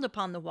scrawled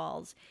upon the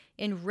walls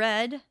in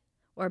red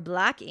or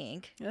black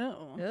ink,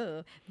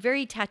 Oh.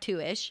 very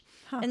tattooish,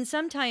 and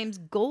sometimes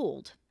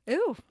gold.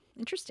 Ooh.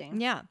 Interesting.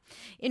 Yeah.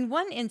 In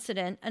one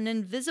incident, an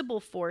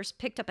invisible force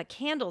picked up a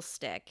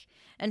candlestick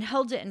and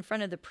held it in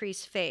front of the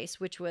priest's face,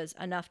 which was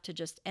enough to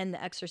just end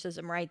the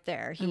exorcism right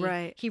there.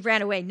 He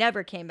ran away,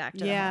 never came back to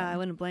the Yeah, home. I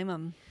wouldn't blame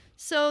him.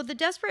 So the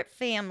desperate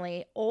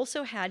family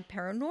also had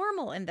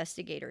paranormal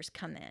investigators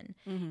come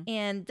in.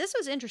 And this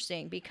was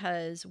interesting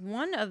because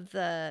one of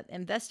the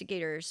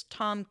investigators,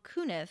 Tom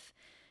Cuniff,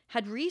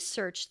 had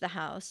researched the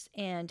house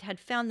and had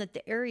found that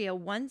the area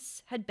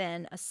once had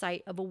been a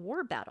site of a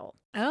war battle.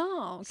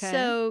 Oh, okay.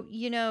 So,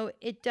 you know,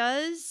 it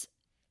does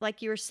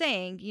like you were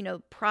saying,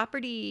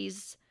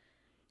 properties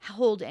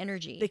hold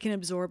energy. They can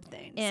absorb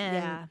things.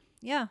 And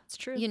yeah, it's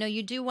true.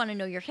 You do want to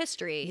know your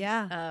history.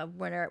 Yeah.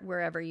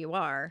 Wherever you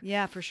are.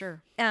 Yeah, for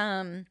sure.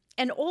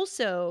 And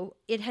also,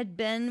 it had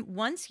been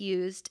once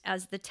used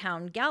as the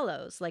town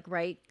gallows, like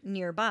right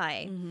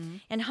nearby,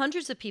 and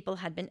hundreds of people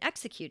had been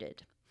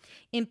executed.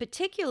 In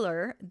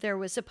particular, there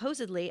was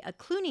supposedly a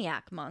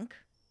Cluniac monk.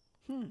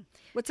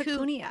 What's a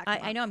Cluniac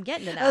monk? I know, I'm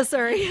getting to that. Oh,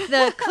 sorry.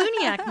 The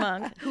Cluniac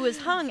monk who was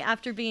hung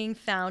after being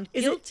found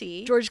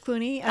guilty. George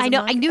Clooney? I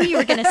know. I knew you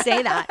were going to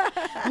say that.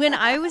 When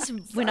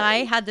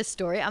I had this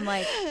story, I'm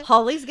like,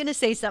 Holly's going to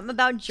say something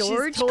about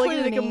George She's totally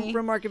Clooney. going to make a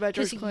remark about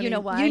George Clooney. You know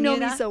why? You I know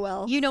knew me that? so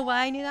well. You know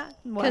why I knew that?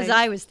 Why? Because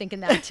I was thinking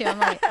that too. I'm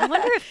like, I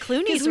wonder if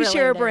Clooney's Because we related.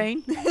 share a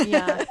brain.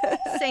 Yeah,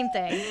 same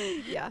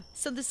thing. Yeah.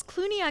 So this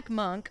Cluniac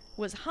monk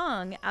was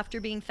hung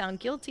after being found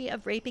guilty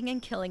of raping and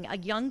killing a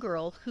young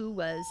girl who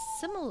was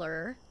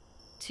similar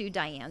to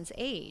Diane's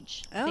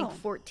age. I think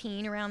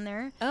 14, around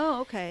there.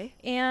 Oh, okay.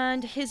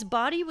 And his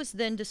body was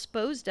then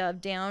disposed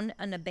of down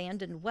an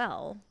abandoned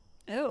well.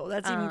 Oh,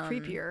 that's even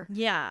creepier.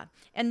 Yeah.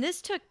 And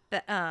this took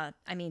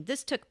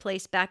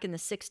place back in the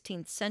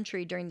 16th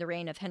century during the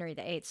reign of Henry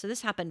VIII. So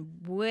this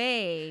happened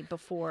way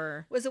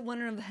before. Was it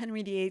one of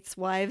Henry VIII's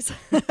wives?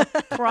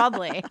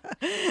 Probably.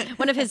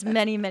 One of his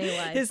many, many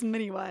wives. His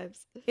many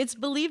wives. It's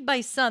believed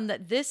by some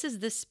that this is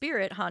the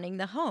spirit haunting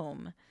the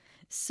home.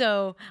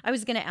 So I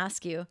was going to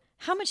ask you,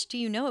 how much do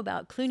you know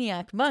about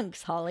Cluniac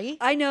monks, Holly?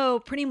 I know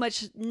pretty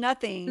much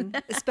nothing,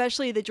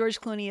 especially that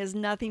George Clooney has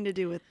nothing to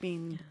do with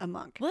being a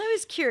monk. Well, I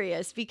was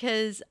curious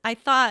because I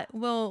thought,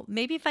 well,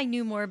 maybe if I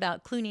knew more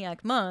about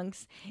Cluniac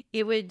monks,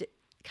 it would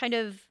kind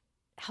of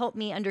help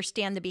me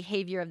understand the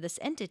behavior of this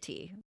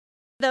entity.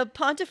 The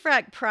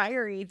Pontefract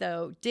Priory,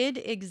 though, did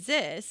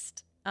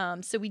exist.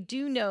 So we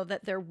do know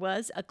that there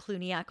was a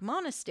Cluniac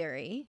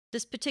monastery.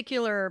 This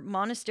particular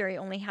monastery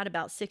only had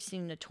about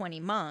 16 to 20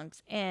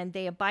 monks, and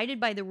they abided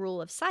by the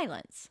rule of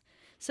silence.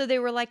 So they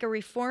were like a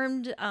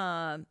reformed,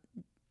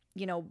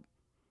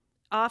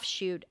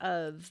 offshoot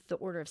of the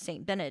Order of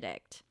St.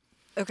 Benedict.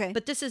 Okay.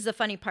 But this is the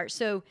funny part.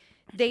 So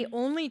they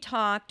only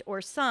talked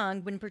or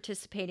sung when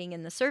participating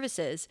in the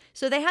services.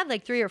 So they had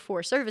like 3 or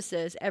 4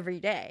 services every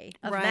day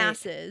of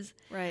masses,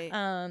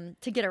 to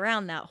get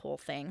around that whole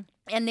thing.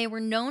 And they were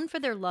known for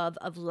their love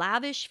of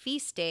lavish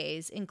feast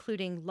days,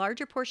 including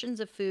larger portions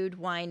of food,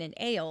 wine, and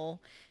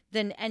ale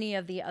than any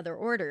of the other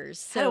orders.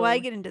 So, how do I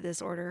get into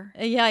this order?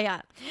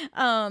 Yeah.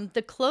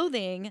 The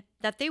clothing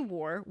that they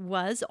wore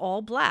was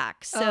all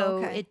black.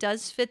 So it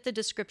does fit the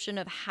description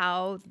of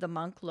how the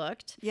monk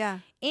looked. Yeah.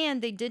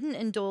 And they didn't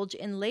indulge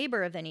in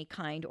labor of any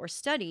kind or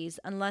studies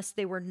unless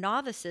they were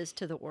novices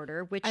to the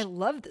order, which... I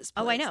love this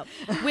place. Oh, I know.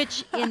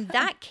 Which, in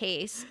that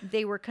case,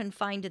 they were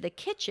confined to the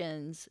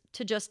kitchens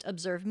to just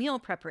observe meal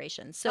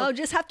preparations. So,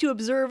 just have to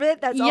observe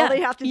it? That's all they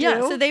have to do?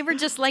 Yeah, so they were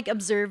just like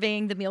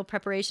observing the meal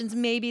preparations.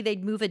 Maybe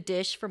they'd move a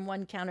dish from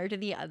one counter to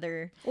the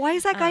other. Why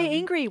is that guy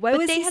angry? Why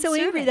was he so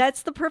angry?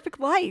 That's the perfect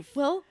life.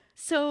 Well,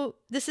 so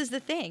this is the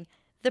thing.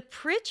 The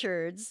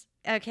Pritchards,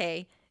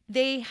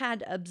 they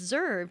had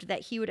observed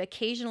that he would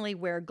occasionally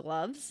wear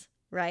gloves,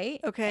 right?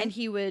 Okay. And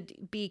he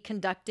would be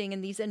conducting in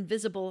these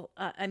invisible,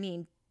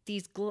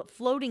 these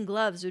floating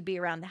gloves would be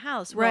around the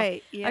house. Well,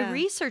 right. Yeah. I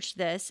researched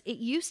this. It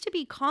used to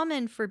be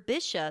common for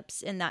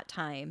bishops in that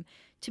time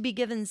to be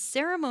given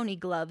ceremony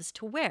gloves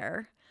to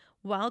wear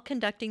while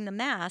conducting the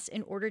Mass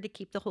in order to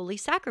keep the Holy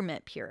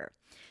Sacrament pure.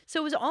 So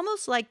it was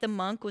almost like the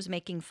monk was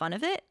making fun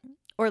of it,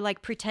 or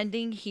like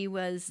pretending he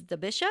was the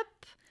bishop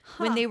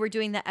when they were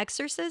doing the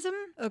exorcism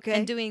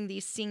and doing the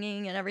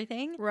singing and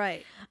everything.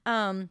 Right.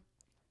 And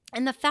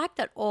the fact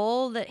that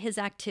all that his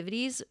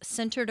activities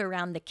centered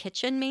around the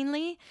kitchen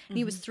mainly, and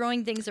he was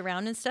throwing things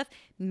around and stuff,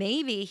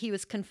 maybe he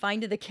was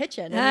confined to the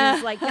kitchen. And he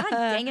was like, God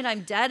dang it,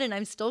 I'm dead and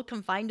I'm still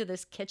confined to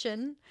this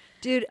kitchen.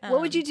 Dude, what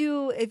would you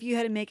do if you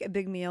had to make a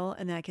big meal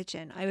in that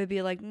kitchen? I would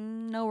be like,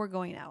 no, we're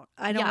going out.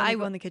 I don't want to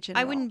go in the kitchen.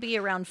 I wouldn't be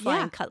around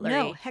flying cutlery.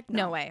 No, heck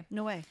no. No way.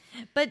 No way.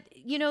 But,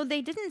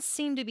 they didn't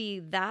seem to be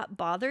that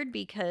bothered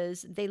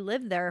because they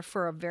lived there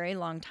for a very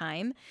long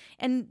time.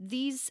 And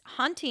these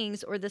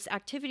hauntings or this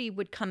activity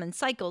would come in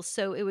cycles.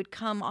 So it would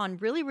come on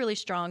really, really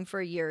strong for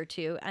a year or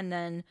two, and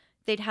then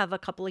they'd have a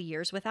couple of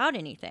years without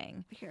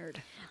anything.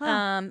 Weird.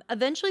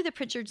 Eventually, the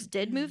Pritchards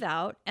did move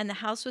out, and the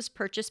house was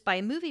purchased by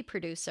a movie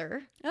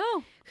producer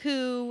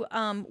who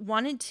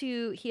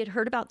he had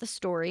heard about the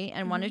story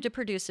and wanted to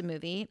produce a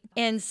movie.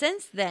 And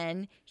since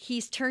then,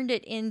 he's turned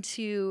it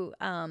into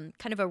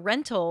kind of a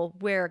rental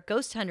where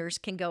ghost hunters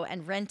can go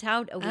and rent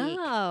out a week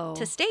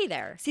to stay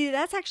there. See,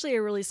 that's actually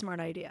a really smart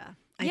idea,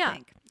 I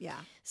think. Yeah.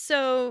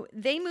 So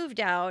they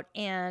moved out,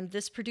 and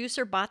this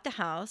producer bought the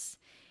house.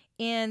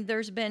 And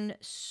there's been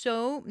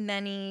so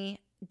many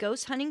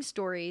ghost hunting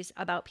stories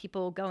about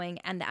people going,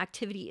 and the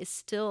activity is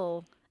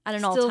still at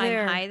an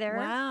all-time high there.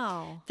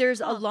 Wow. There's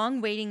a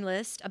long waiting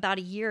list, about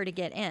a year to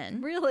get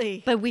in.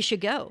 Really? But we should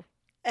go.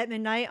 At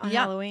midnight on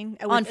Halloween?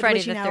 On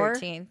Friday the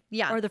 13th.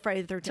 Yeah. Or the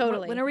Friday the 13th.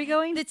 Totally. When are we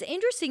going? It's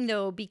interesting,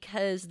 though,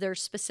 because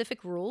there's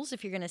specific rules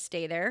if you're going to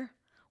stay there.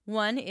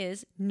 One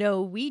is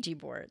no Ouija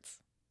boards.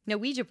 No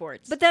Ouija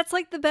boards. But that's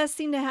like the best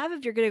thing to have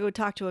if you're going to go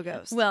talk to a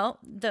ghost. Well,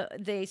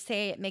 they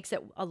say it makes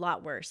it a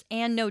lot worse.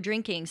 And no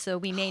drinking, so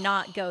we may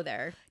not go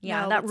there.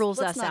 Yeah, No, that rules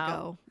let's us not out.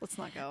 Go. Let's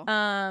not go.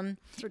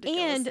 It's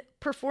ridiculous. And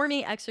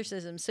performing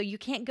exorcisms. So you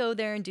can't go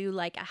there and do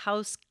like a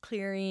house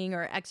clearing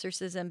or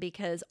exorcism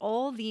because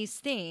all these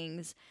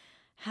things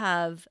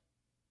have,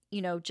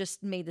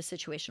 just made the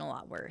situation a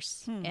lot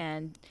worse.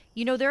 And,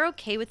 they're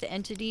okay with the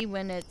entity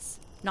when it's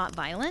not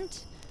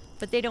violent,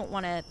 but they don't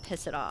want to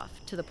piss it off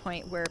to the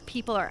point where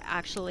people are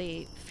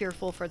actually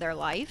fearful for their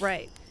life.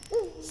 Right.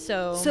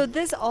 So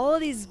all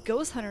of these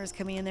ghost hunters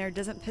coming in there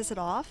doesn't piss it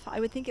off?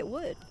 I would think it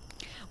would.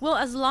 well,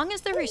 as long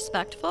as they're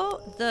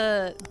respectful,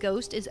 the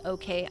ghost is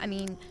okay. I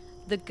mean,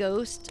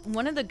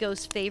 one of the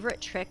ghost's favorite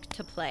trick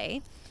to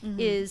play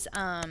is,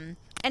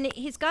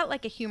 he's got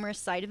like a humorous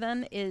side of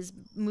him, is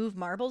move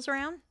marbles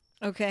around.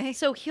 Okay.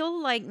 So he'll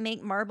like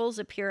make marbles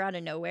appear out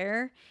of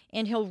nowhere,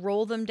 and he'll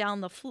roll them down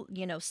the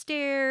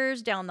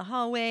stairs, down the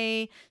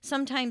hallway.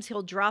 Sometimes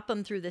he'll drop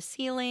them through the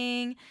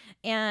ceiling,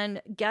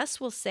 and guests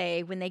will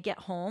say when they get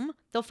home,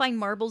 they'll find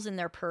marbles in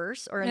their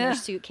purse or in their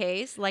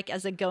suitcase, like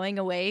as a going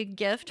away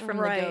gift from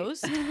the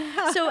ghost.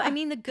 So, I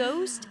mean, the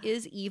ghost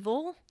is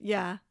evil.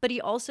 Yeah. But he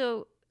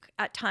also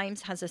at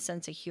times has a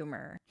sense of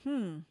humor.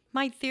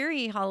 My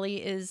theory,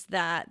 Holly, is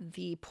that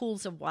the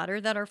pools of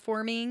water that are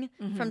forming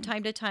from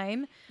time to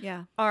time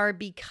are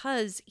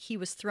because he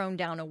was thrown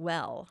down a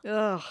well,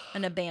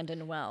 an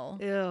abandoned well.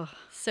 Ugh.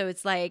 So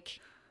it's like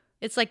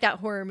that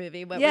horror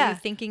movie. What were you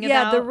thinking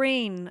about? Yeah, The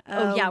Rain.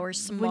 Where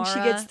Samara, when she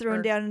gets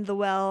thrown down into the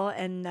well,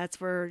 and that's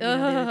where,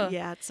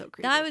 it's so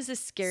creepy. That was the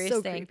scariest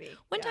So thing. creepy.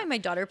 One time my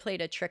daughter played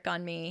a trick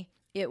on me.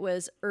 It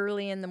was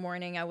early in the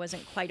morning. I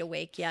wasn't quite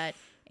awake yet.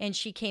 And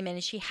she came in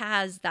and she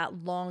has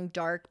that long,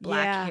 dark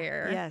black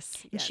hair. Yes.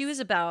 And she was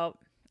I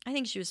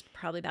think she was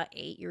probably about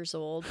 8 years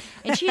old.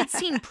 And she had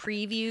seen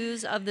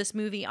previews of this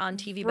movie on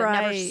TV, but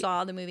never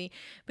saw the movie.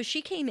 But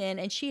she came in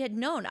and she had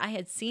known I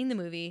had seen the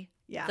movie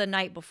the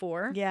night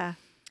before. Yeah.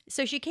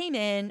 So she came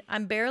in,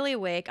 I'm barely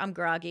awake, I'm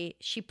groggy.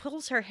 She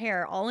pulls her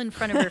hair all in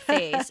front of her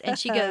face and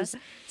she goes,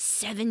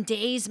 7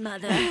 days,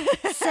 mother,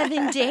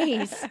 7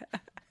 days.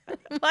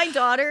 My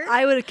daughter.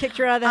 I would have kicked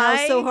her out of the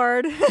house so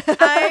hard. She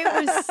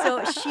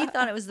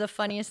thought it was the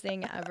funniest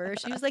thing ever.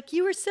 She was like,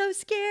 you were so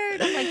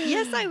scared. I'm like,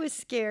 yes, I was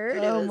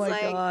scared. Oh my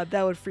God,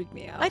 that would freak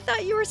me out. I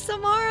thought you were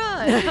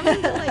Samara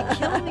coming to like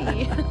kill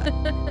me.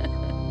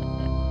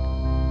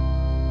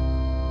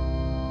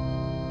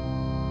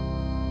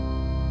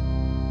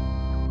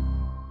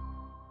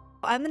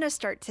 I'm going to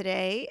start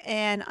today,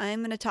 and I'm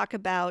going to talk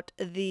about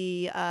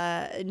the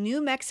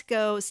New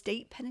Mexico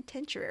State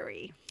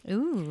Penitentiary.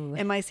 Ooh.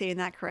 Am I saying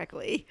that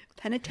correctly?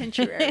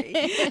 Penitentiary.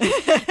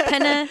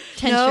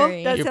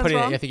 Penitentiary. No, that sounds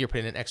wrong. I think you're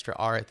putting an extra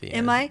R at the end.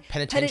 Am I?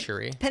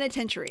 Penitentiary.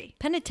 Penitentiary.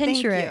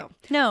 Penitentiary. Thank you.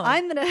 No.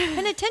 I'm going to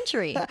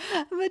Penitentiary.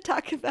 I'm going to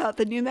talk about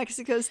the New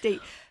Mexico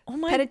State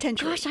my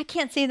Penitentiary. gosh, I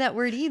can't say that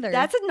word either.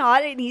 That's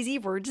not an easy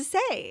word to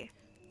say.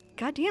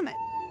 God damn it.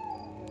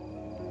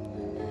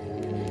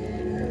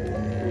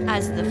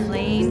 As the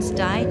flames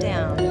die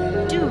down,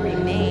 do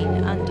remain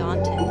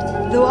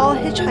undaunted. Though all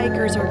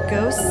hitchhikers are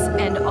ghosts,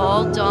 and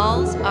all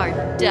dolls are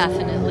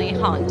definitely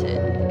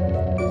haunted.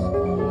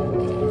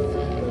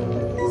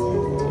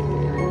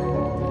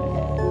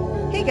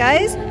 Hey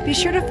guys, be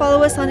sure to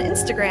follow us on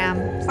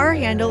Instagram. Our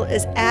handle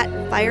is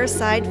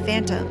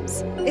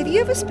 @FiresidePhantoms. If you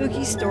have a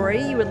spooky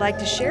story you would like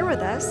to share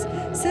with us,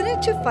 send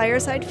it to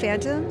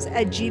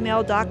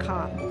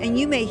firesidephantoms@gmail.com, and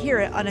you may hear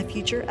it on a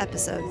future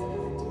episode.